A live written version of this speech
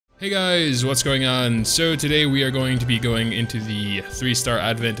Hey guys, what's going on? So today we are going to be going into the 3-star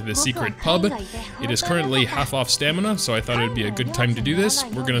advent of the secret pub. It is currently half off stamina, so I thought it would be a good time to do this.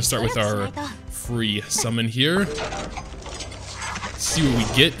 We're gonna start with our free summon here. See what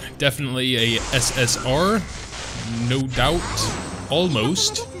we get. Definitely a SSR, no doubt,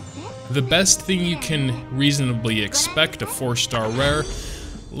 almost. The best thing you can reasonably expect, a 4-star rare.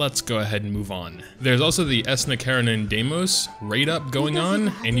 Let's go ahead and move on. There's also the Esna, Karen, and Deimos raid up going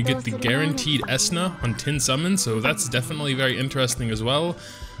on, and you get the guaranteed Esna on 10 summons, so that's definitely very interesting as well.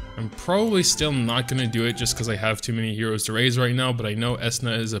 I'm probably still not going to do it just because I have too many heroes to raise right now, but I know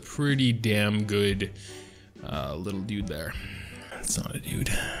Esna is a pretty damn good little dude there. That's not a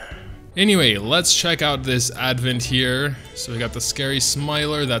dude. Anyway, let's check out this advent here. So we got the Scary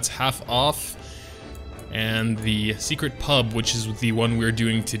Smiler, that's half off. And the secret pub, which is the one we're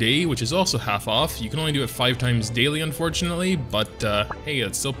doing today, which is also half off. You can only do it 5 times daily, unfortunately, but hey,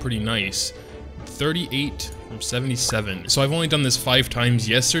 it's still pretty nice. 38 from 77. So I've only done this 5 times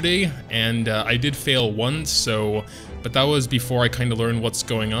yesterday, and I did fail once, but that was before I kind of learned what's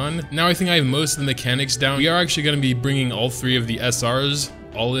going on. Now I think I have most of the mechanics down. We are actually going to be bringing all 3 of the SRs,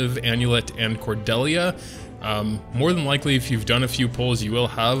 Olive, Amulet, and Cordelia. More than likely, if you've done a few pulls, you will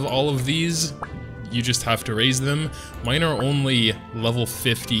have all of these. You just have to raise them. Mine are only level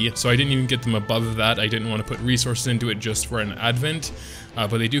 50, so I didn't even get them above that. I didn't want to put resources into it just for an advent,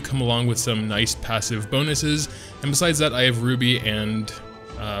 but they do come along with some nice passive bonuses. And besides that, I have Ruby and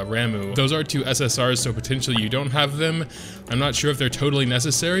Ramu. Those are 2 SSRs, so potentially you don't have them. I'm not sure if they're totally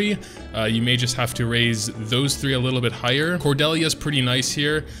necessary. You may just have to raise those 3 a little bit higher. Cordelia's pretty nice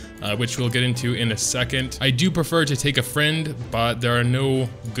here, which we'll get into in a second. I do prefer to take a friend, but there are no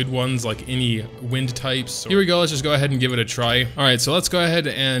good ones like any wind types. So here we go, let's just go ahead and give it a try. Alright, so let's go ahead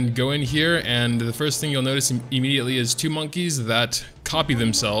and go in here, and the first thing you'll notice immediately is 2 monkeys that copy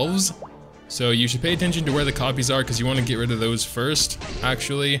themselves. So you should pay attention to where the copies are because you want to get rid of those first,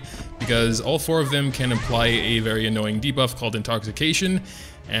 actually, because all 4 of them can apply a very annoying debuff called Intoxication,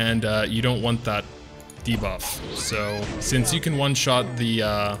 and you don't want that debuff. So since you can one-shot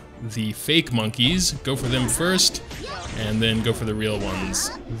the fake monkeys, go for them first, and then go for the real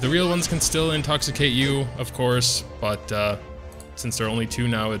ones. The real ones can still intoxicate you, of course, but since there are only 2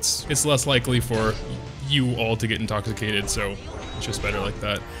 now, it's less likely for you all to get intoxicated, so it's just better like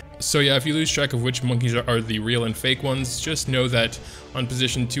that. So yeah, if you lose track of which monkeys are the real and fake ones, just know that on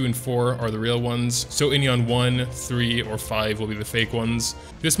position 2 and 4 are the real ones. So any on 1, 3, or 5 will be the fake ones.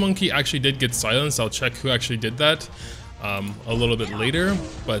 This monkey actually did get silenced. I'll check who actually did that a little bit later,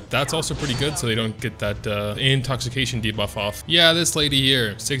 but that's also pretty good so they don't get that intoxication debuff off. Yeah, this lady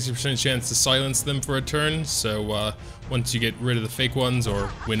here, 60% chance to silence them for a turn, so once you get rid of the fake ones, or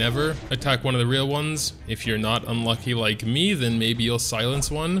whenever, attack one of the real ones. If you're not unlucky like me, then maybe you'll silence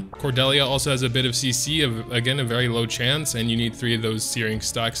one. Cordelia also has a bit of CC, again, a very low chance, and you need 3 of those Searing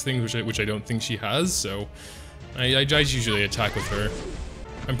Stacks things, which I don't think she has, so I usually attack with her.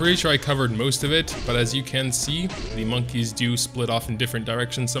 I'm pretty sure I covered most of it, but as you can see, the monkeys do split off in different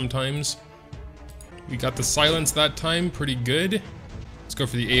directions sometimes. We got the silence that time, pretty good. Let's go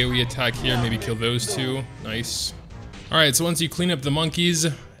for the AoE attack here, maybe kill those 2. Nice. Alright, so once you clean up the monkeys,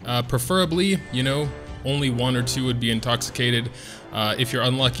 preferably, you know, only 1 or 2 would be intoxicated. If you're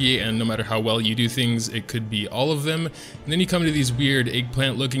unlucky, and no matter how well you do things, it could be all of them. And then you come to these weird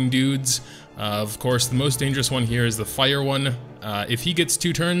eggplant-looking dudes. Of course, the most dangerous one here is the fire one. If he gets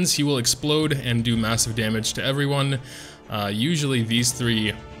 2 turns, he will explode and do massive damage to everyone. Usually these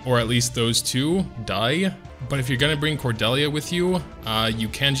 3, or at least those 2, die. But if you're gonna bring Cordelia with you, you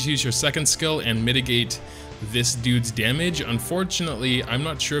can just use your second skill and mitigate this dude's damage. Unfortunately, I'm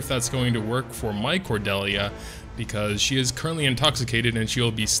not sure if that's going to work for my Cordelia, because she is currently intoxicated and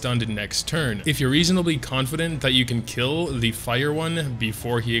she'll be stunned next turn. If you're reasonably confident that you can kill the fire one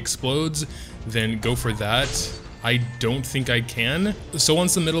before he explodes, then go for that. I don't think I can. So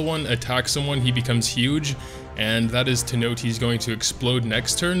once the middle one attacks someone, he becomes huge, and that is to note he's going to explode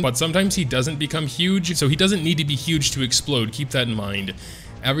next turn, but sometimes he doesn't become huge, so he doesn't need to be huge to explode, keep that in mind.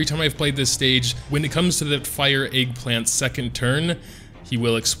 Every time I've played this stage, when it comes to the fire eggplant's second turn, he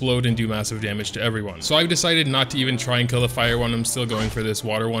will explode and do massive damage to everyone. So I've decided not to even try and kill the fire one. I'm still going for this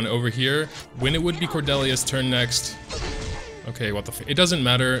water one over here. When it would be Cordelia's turn next... Okay, what the f... It doesn't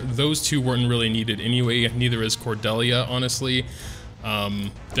matter. Those 2 weren't really needed anyway. Neither is Cordelia, honestly.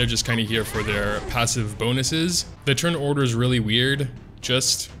 They're just kind of here for their passive bonuses. The turn order is really weird.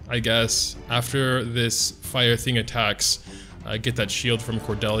 Just, I guess, after this fire thing attacks, get that shield from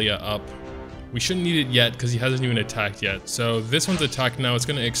Cordelia up. We shouldn't need it yet because he hasn't even attacked yet. So this one's attacked now. It's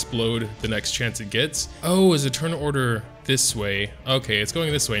going to explode the next chance it gets. Oh, is the turn order this way. Okay, it's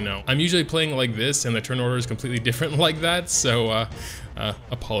going this way now. I'm usually playing like this, and the turn order is completely different like that, so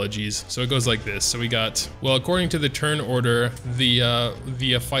apologies. So it goes like this. So we got, well, according to the turn order,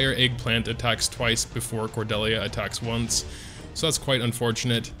 the fire eggplant attacks twice before Cordelia attacks once. So that's quite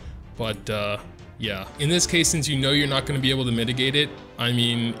unfortunate, but yeah. In this case, since you know you're not going to be able to mitigate it, I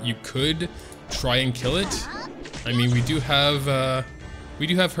mean, you could try and kill it. I mean, we do have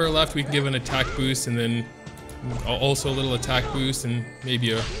her left. We can give an attack boost and then also a little attack boost and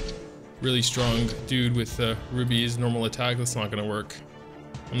maybe a really strong dude with Ruby's normal attack. That's not gonna work.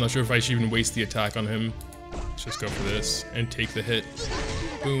 I'm not sure if I should even waste the attack on him. Let's just go for this and take the hit.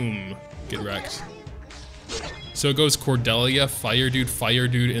 Boom. Get wrecked. So it goes Cordelia, Fire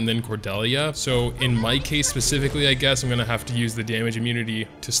Dude, and then Cordelia. So in my case specifically, I guess I'm gonna have to use the damage immunity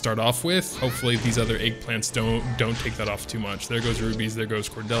to start off with. Hopefully these other eggplants don't take that off too much. There goes Ruby's, there goes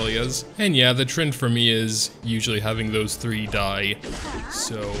Cordelia's. And yeah, the trend for me is usually having those 3 die.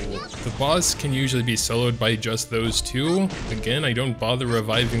 So the boss can usually be soloed by just those 2. Again, I don't bother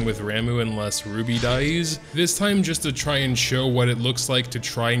reviving with Ramu unless Ruby dies. This time, just to try and show what it looks like to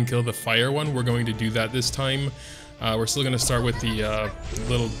try and kill the fire one, we're going to do that this time. We're still going to start with the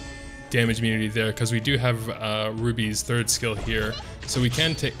little damage immunity there, because we do have Ruby's 3rd skill here. So we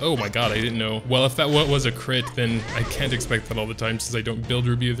can take... Oh my god, I didn't know. Well, if that was a crit, then I can't expect that all the time, since I don't build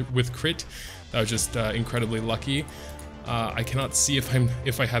Ruby with crit. That was just incredibly lucky. I cannot see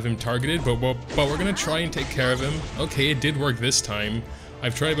if I have him targeted, but we're going to try and take care of him. Okay, it did work this time.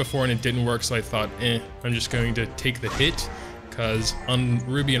 I've tried it before and it didn't work, so I thought, I'm just going to take the hit, because on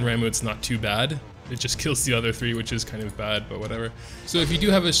Ruby and Ramu it's not too bad. It just kills the other 3, which is kind of bad, but whatever. So if you do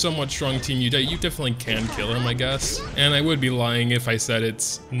have a somewhat strong team, you definitely can kill him, I guess. And I would be lying if I said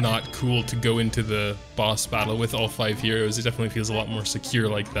it's not cool to go into the boss battle with all 5 heroes. It definitely feels a lot more secure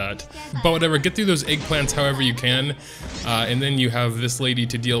like that. But whatever, get through those eggplants however you can. And then you have this lady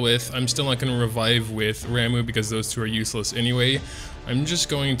to deal with. I'm still not going to revive with Ramu because those 2 are useless anyway. I'm just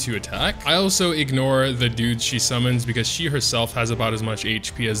going to attack. I also ignore the dudes she summons because she herself has about as much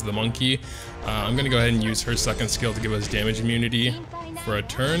HP as the monkey. I'm gonna go ahead and use her 2nd skill to give us damage immunity for a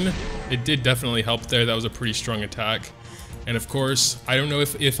turn. It did definitely help there. That was a pretty strong attack. And of course, I don't know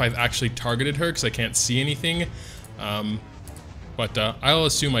if I've actually targeted her because I can't see anything. But I'll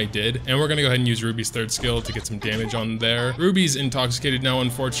assume I did. And we're gonna go ahead and use Ruby's 3rd skill to get some damage on there. Ruby's intoxicated now,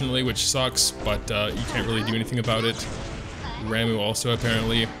 unfortunately, which sucks, but you can't really do anything about it. Ramu also,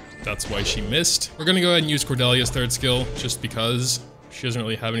 apparently. That's why she missed. We're gonna go ahead and use Cordelia's 3rd skill, just because she doesn't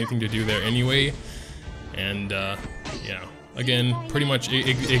really have anything to do there anyway. And yeah, again, pretty much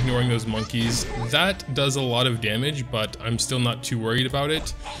ignoring those monkeys. That does a lot of damage, but I'm still not too worried about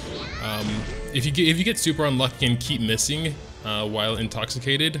it. If you get super unlucky and keep missing while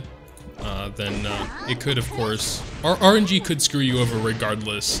intoxicated, then it could, of course, RNG could screw you over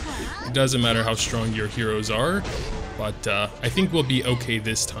regardless. It doesn't matter how strong your heroes are. But I think we'll be okay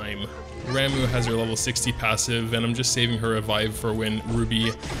this time. Ramu has her level 60 passive, and I'm just saving her revive for when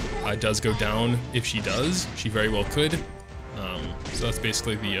Ruby does go down. If she does, she very well could. So that's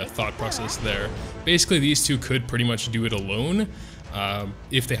basically the thought process there. Basically, these 2 could pretty much do it alone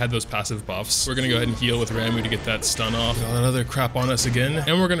if they had those passive buffs. We're gonna go ahead and heal with Ramu to get that stun off. Got that other crap on us again,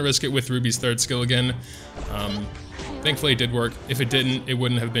 and we're gonna risk it with Ruby's 3rd skill again. Thankfully it did work. If it didn't, it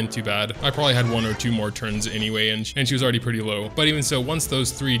wouldn't have been too bad. I probably had 1 or 2 more turns anyway, and she was already pretty low. But even so, once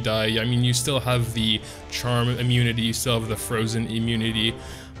those 3 die, I mean, you still have the charm immunity, you still have the frozen immunity.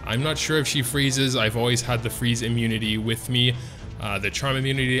 I'm not sure if she freezes. I've always had the freeze immunity with me. The charm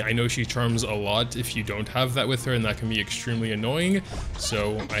immunity, I know she charms a lot if you don't have that with her, and that can be extremely annoying.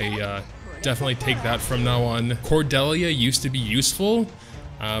 So I definitely take that from now on. Cordelia used to be useful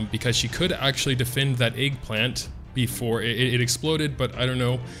because she could actually defend that eggplant before it exploded, but I don't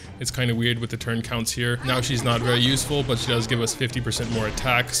know. It's kind of weird with the turn counts here. Now she's not very useful, but she does give us 50% more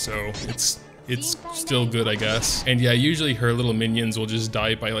attack, so it's still good, I guess. And yeah, usually her little minions will just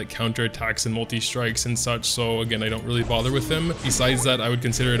die by like counter attacks and multi-strikes and such, so again, I don't really bother with them. Besides that, I would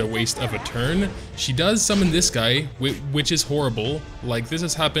consider it a waste of a turn. She does summon this guy, which is horrible. Like, this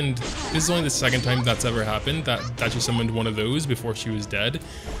has happened, this is only the 2nd time that's ever happened, that she summoned one of those before she was dead.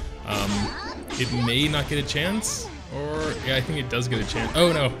 It may not get a chance, or yeah, I think it does get a chance.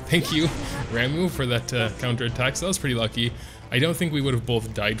 Oh no, thank you, Ramu, for that counter attack. So that was pretty lucky. I don't think we would have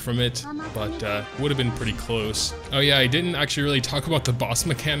both died from it, but would have been pretty close. Oh yeah, I didn't actually really talk about the boss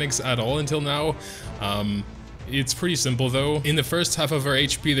mechanics at all until now. It's pretty simple though. In the first half of her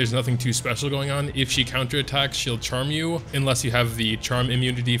HP, there's nothing too special going on. If she counterattacks, she'll charm you, unless you have the charm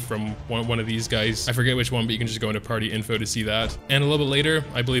immunity from one of these guys. I forget which one, but you can just go into party info to see that. And a little bit later,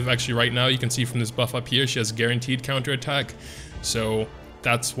 I believe actually right now, you can see from this buff up here, she has guaranteed counterattack. So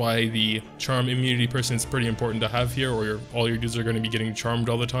that's why the charm immunity person is pretty important to have here, or all your dudes are going to be getting charmed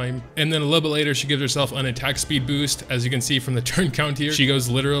all the time. And then a little bit later, she gives herself an attack speed boost. As you can see from the turn count here, she goes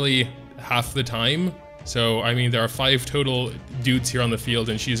literally half the time. So, I mean, there are 5 total dudes here on the field,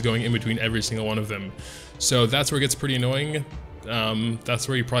 and she's going in between every single one of them. So that's where it gets pretty annoying. That's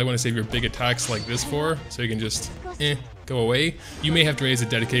where you probably want to save your big attacks like this for, so you can just, go away. You may have to raise a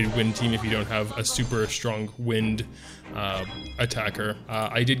dedicated wind team if you don't have a super strong wind attacker.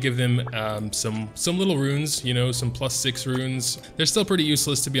 I did give them some little runes, you know, some +6 runes. They're still pretty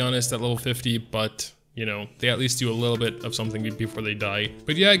useless, to be honest, at level 50, but you know, they at least do a little bit of something before they die.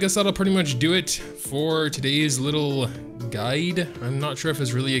 But yeah, I guess that'll pretty much do it for today's little guide. I'm not sure if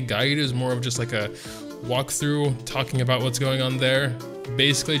it's really a guide, it's more of just like a walkthrough talking about what's going on there.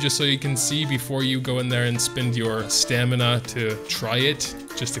 Basically just so you can see before you go in there and spend your stamina to try it,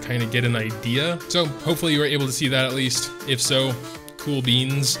 just to kind of get an idea. So hopefully you were able to see that at least. If so, cool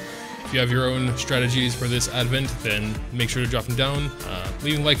beans. If you have your own strategies for this advent, then make sure to drop them down.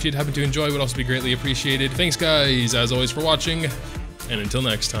 Leaving a like if you'd happen to enjoy would also be greatly appreciated. Thanks guys, as always, for watching, and until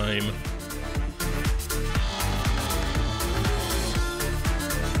next time.